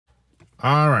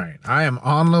All right, I am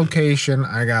on location.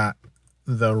 I got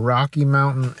the Rocky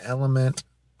Mountain Element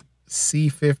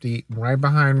C50 right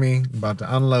behind me, about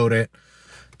to unload it.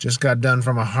 Just got done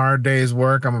from a hard day's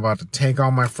work. I'm about to take all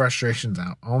my frustrations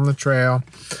out on the trail.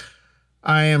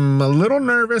 I am a little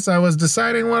nervous. I was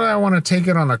deciding whether I want to take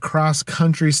it on a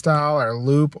cross-country style or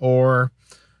loop, or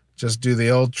just do the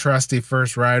old trusty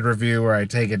first ride review where I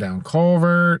take it down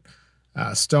Culvert,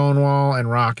 Stonewall, and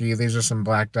Rocky. These are some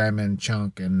black diamond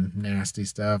chunk and nasty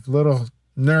stuff. A little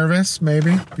nervous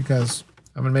maybe because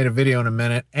I haven't made a video in a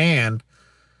minute, and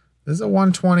this is a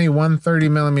 120, 130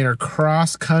 millimeter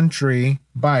cross country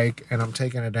bike, and I'm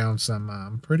taking it down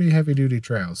some pretty heavy duty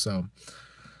trails. So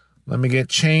let me get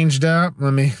changed up.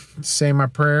 Let me say my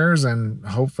prayers and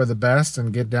hope for the best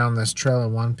and get down this trail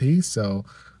in one piece. So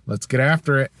let's get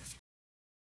after it.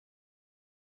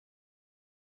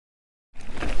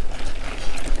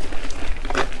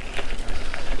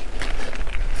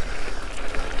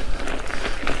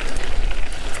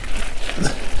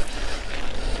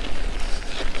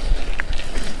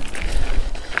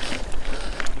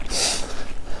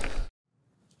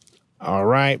 All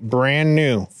right, brand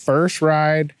new first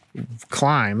ride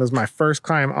climb. This is my first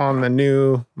climb on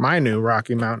the my new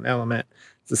Rocky Mountain Element.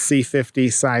 It's a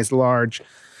C50 size large.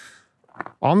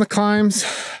 On the climbs,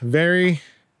 I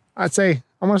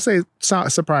want to say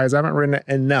surprised. I haven't ridden it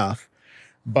enough,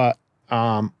 but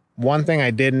one thing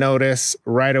I did notice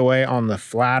right away on the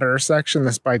flatter section,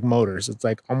 this bike motors. It's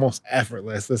like almost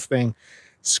effortless. This thing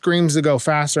screams to go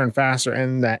faster and faster,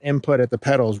 and that input at the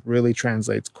pedals really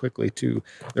translates quickly to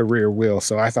the rear wheel.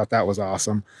 So I thought that was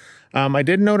awesome. I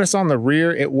did notice on the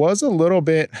rear, it was a little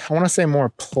bit, I want to say more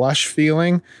plush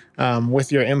feeling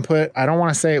with your input. I don't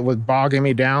want to say it was bogging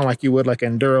me down like you would like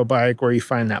an enduro bike where you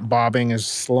find that bobbing is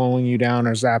slowing you down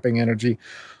or zapping energy.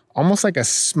 Almost like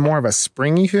more of a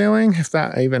springy feeling, if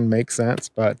that even makes sense,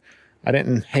 but I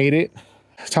didn't hate it.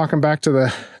 Talking back to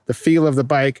the feel of the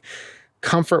bike,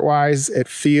 comfort-wise, it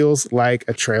feels like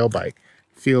a trail bike.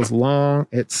 It feels long,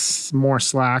 it's more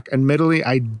slack. Admittedly,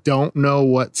 I don't know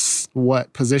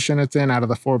what position it's in out of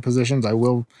the 4 positions. I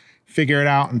will figure it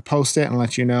out and post it and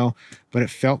let you know, but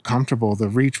it felt comfortable. The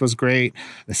reach was great.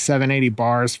 The 780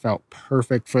 bars felt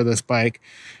perfect for this bike.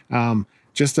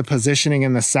 Just the positioning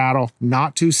in the saddle,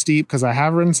 not too steep, because I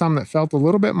have ridden some that felt a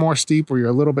little bit more steep where you're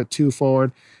a little bit too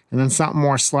forward, and then something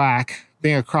more slack.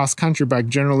 Being a cross-country bike,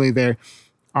 generally they're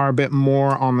are a bit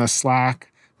more on the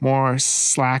more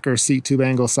slacker seat tube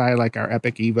angle side, like our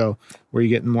Epic Evo, where you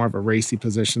get in more of a racy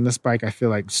position. This bike, I feel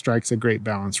like, strikes a great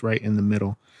balance right in the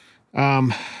middle.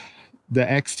 The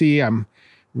XT, I'm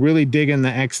really digging the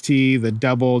XT, the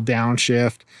double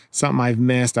downshift, something I've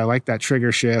missed. I like that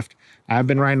trigger shift. I've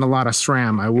been riding a lot of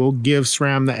SRAM. I will give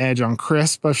SRAM the edge on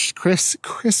crispness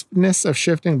of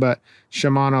shifting, but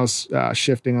Shimano's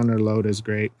shifting under load is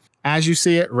great. As you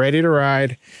see it, ready to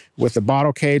ride with the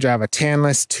bottle cage. I have a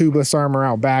tanless, tubeless armor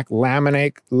out back,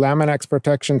 Laminex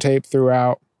protection tape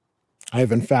throughout. I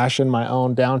even fashioned my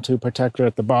own down tube protector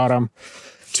at the bottom.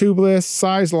 Tubeless,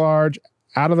 size large,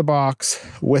 out of the box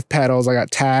with pedals. I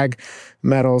got Tag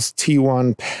Metals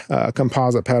T1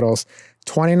 composite pedals,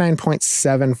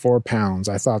 29.74 pounds.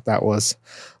 I thought that was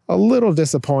a little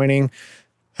disappointing.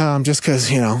 Just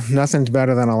because, you know, nothing's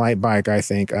better than a light bike, I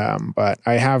think. But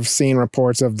I have seen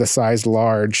reports of the size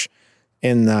large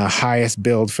in the highest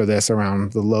build for this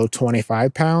around the low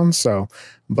 25 pounds. So,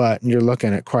 but you're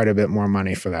looking at quite a bit more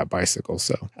money for that bicycle.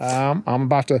 So I'm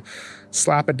about to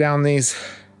slap it down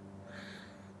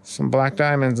some black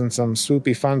diamonds and some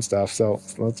swoopy fun stuff. So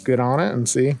let's get on it and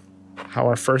see how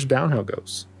our first downhill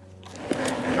goes.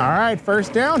 All right,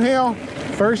 first downhill,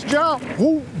 first jump.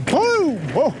 Woo, boom,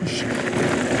 whoosh.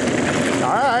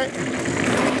 All right,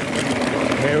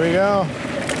 here we go.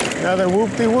 Another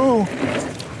whoop-de-woo.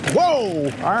 Whoa,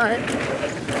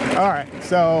 all right,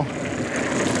 so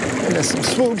into some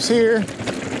swoops here.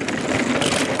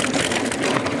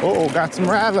 Oh, got some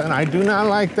rattling. I do not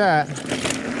like that.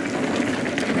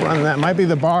 One that might be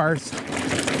the bars.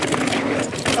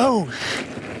 Oh,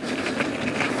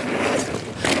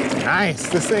 nice.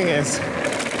 This thing is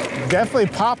definitely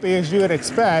poppy as you would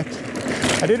expect.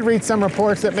 I did read some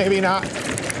reports that maybe not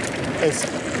as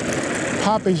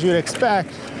poppy as you'd expect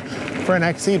for an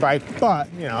XC bike,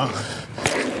 but you know,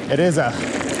 it is a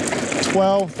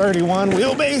 1231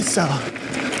 wheelbase, so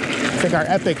I think our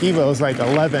Epic Evo is like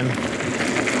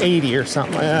 1180 or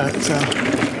something like that. So,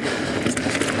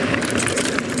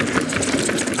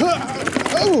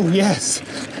 oh yes,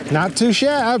 not too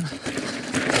shabby.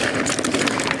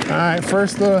 All right,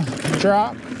 first the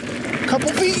drop,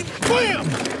 couple feet, bam!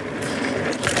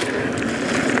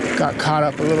 Got caught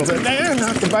up a little bit there,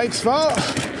 not the bike's fault.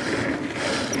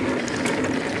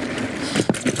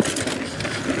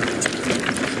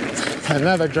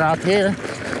 Another drop here.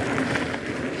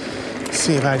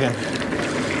 See if I can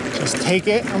just take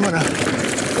it. I'm gonna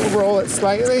roll it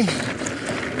slightly.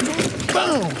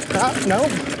 Boom! Oh,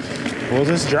 nope. We'll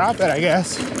just drop it, I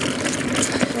guess. A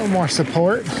little more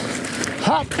support.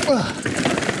 Hop!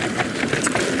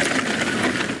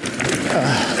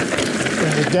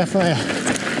 There's definitely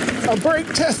a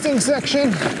brake testing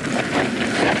section.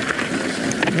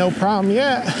 No problem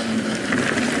yet.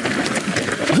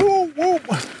 Woo, woo.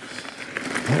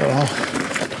 A little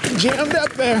jammed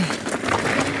up there.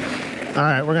 All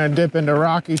right, we're gonna dip into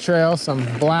Rocky Trail, some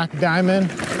black diamond.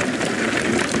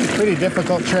 Pretty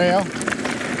difficult trail.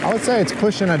 I would say it's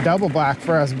pushing a double black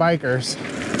for us bikers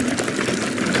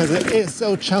because it is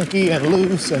so chunky and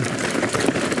loose and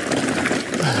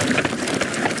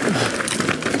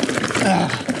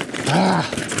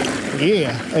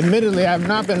yeah. Admittedly, I've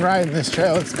not been riding this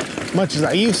trail as much as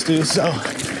I used to, so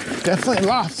definitely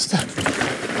lost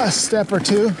a step or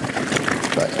two,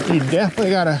 but you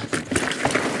definitely gotta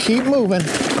keep moving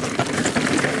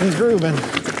and grooving.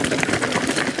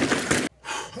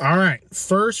 All right,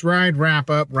 first ride wrap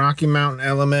up, Rocky Mountain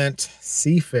Element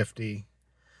C50.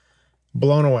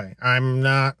 Blown away. I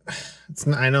know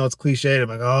it's cliche. I'm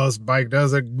like, oh, this bike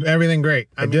does everything great.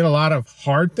 I did a lot of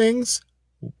hard things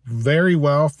very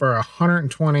well for a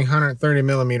 120, 130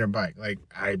 millimeter bike. Like,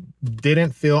 I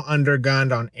didn't feel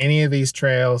undergunned on any of these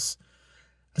trails.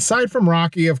 Aside from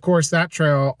Rocky, of course, that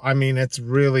trail, I mean, it's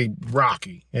really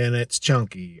rocky and it's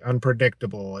chunky,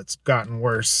 unpredictable. It's gotten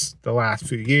worse the last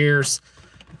few years.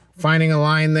 Finding a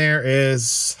line there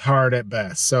is hard at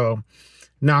best. So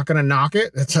not gonna knock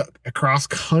it. It's a cross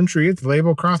country. It's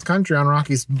labeled cross country on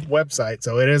Rocky's website.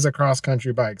 So it is a cross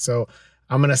country bike. So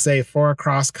I'm gonna say for a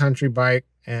cross country bike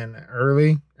and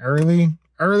early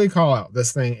call out.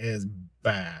 This thing is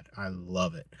bad. I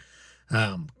love it.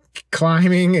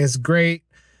 Climbing is great.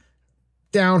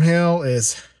 Downhill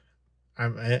is,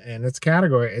 in its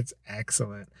category, it's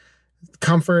excellent.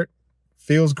 Comfort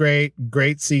feels great.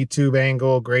 Great C-tube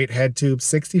angle, great head tube,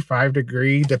 65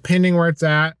 degree, depending where it's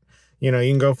at. You know,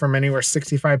 you can go from anywhere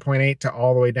 65.8 to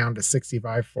all the way down to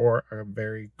 65 for a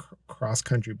very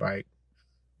cross-country bike.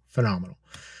 Phenomenal.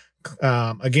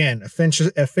 Again,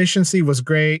 efficiency was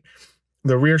great.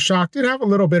 The rear shock did have a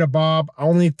little bit of bob.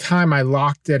 Only time I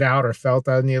locked it out or felt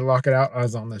I needed to lock it out, I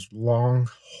was on this long,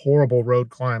 horrible road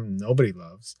climb nobody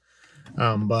loves.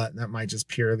 But that might just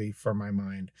purely for my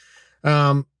mind.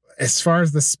 As far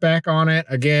as the spec on it,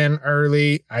 again,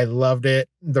 early, I loved it.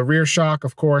 The rear shock,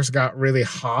 of course, got really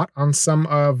hot on some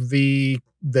of the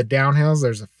downhills.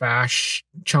 There's a fast,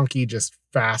 chunky, just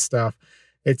fast stuff.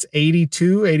 It's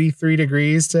 82, 83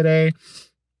 degrees today.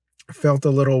 Felt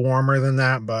a little warmer than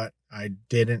that, but I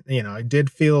didn't, I did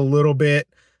feel a little bit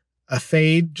a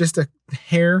fade, just a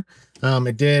hair. I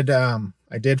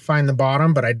did find the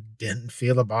bottom, but I didn't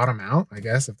feel the bottom out, I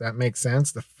guess, if that makes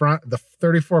sense. The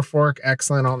 34 fork,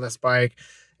 excellent on this bike.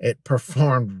 It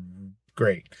performed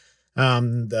great.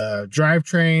 The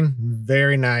drivetrain,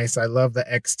 very nice. I love the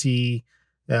XT,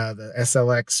 the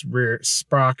SLX rear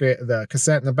sprocket, the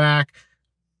cassette in the back.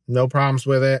 No problems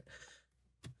with it.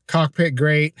 Cockpit,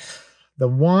 great. The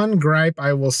one gripe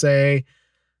I will say,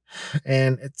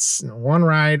 and it's one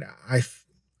ride, I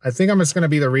think I'm just going to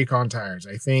be the Recon tires.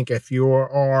 I think if you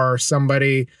are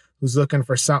somebody who's looking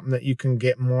for something that you can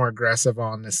get more aggressive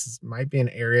on, might be an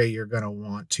area you're going to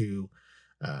want to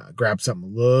grab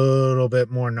something a little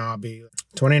bit more knobby.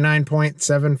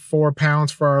 29.74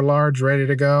 pounds for our large, ready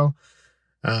to go.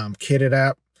 Kitted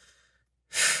up.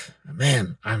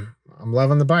 Man, I'm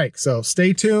loving the bike. So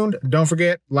stay tuned. Don't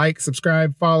forget, like,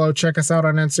 subscribe, follow, check us out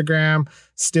on Instagram.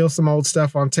 Still some old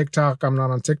stuff on TikTok. I'm not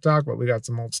on TikTok, but we got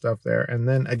some old stuff there. And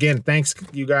then again, thanks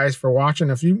you guys for watching.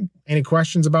 If you any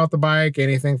questions about the bike,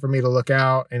 anything for me to look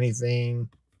out, anything,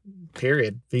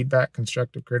 period, feedback,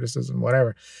 constructive criticism,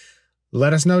 whatever,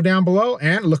 let us know down below,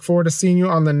 and look forward to seeing you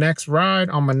on the next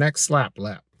ride on my next slap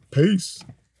lap. Peace.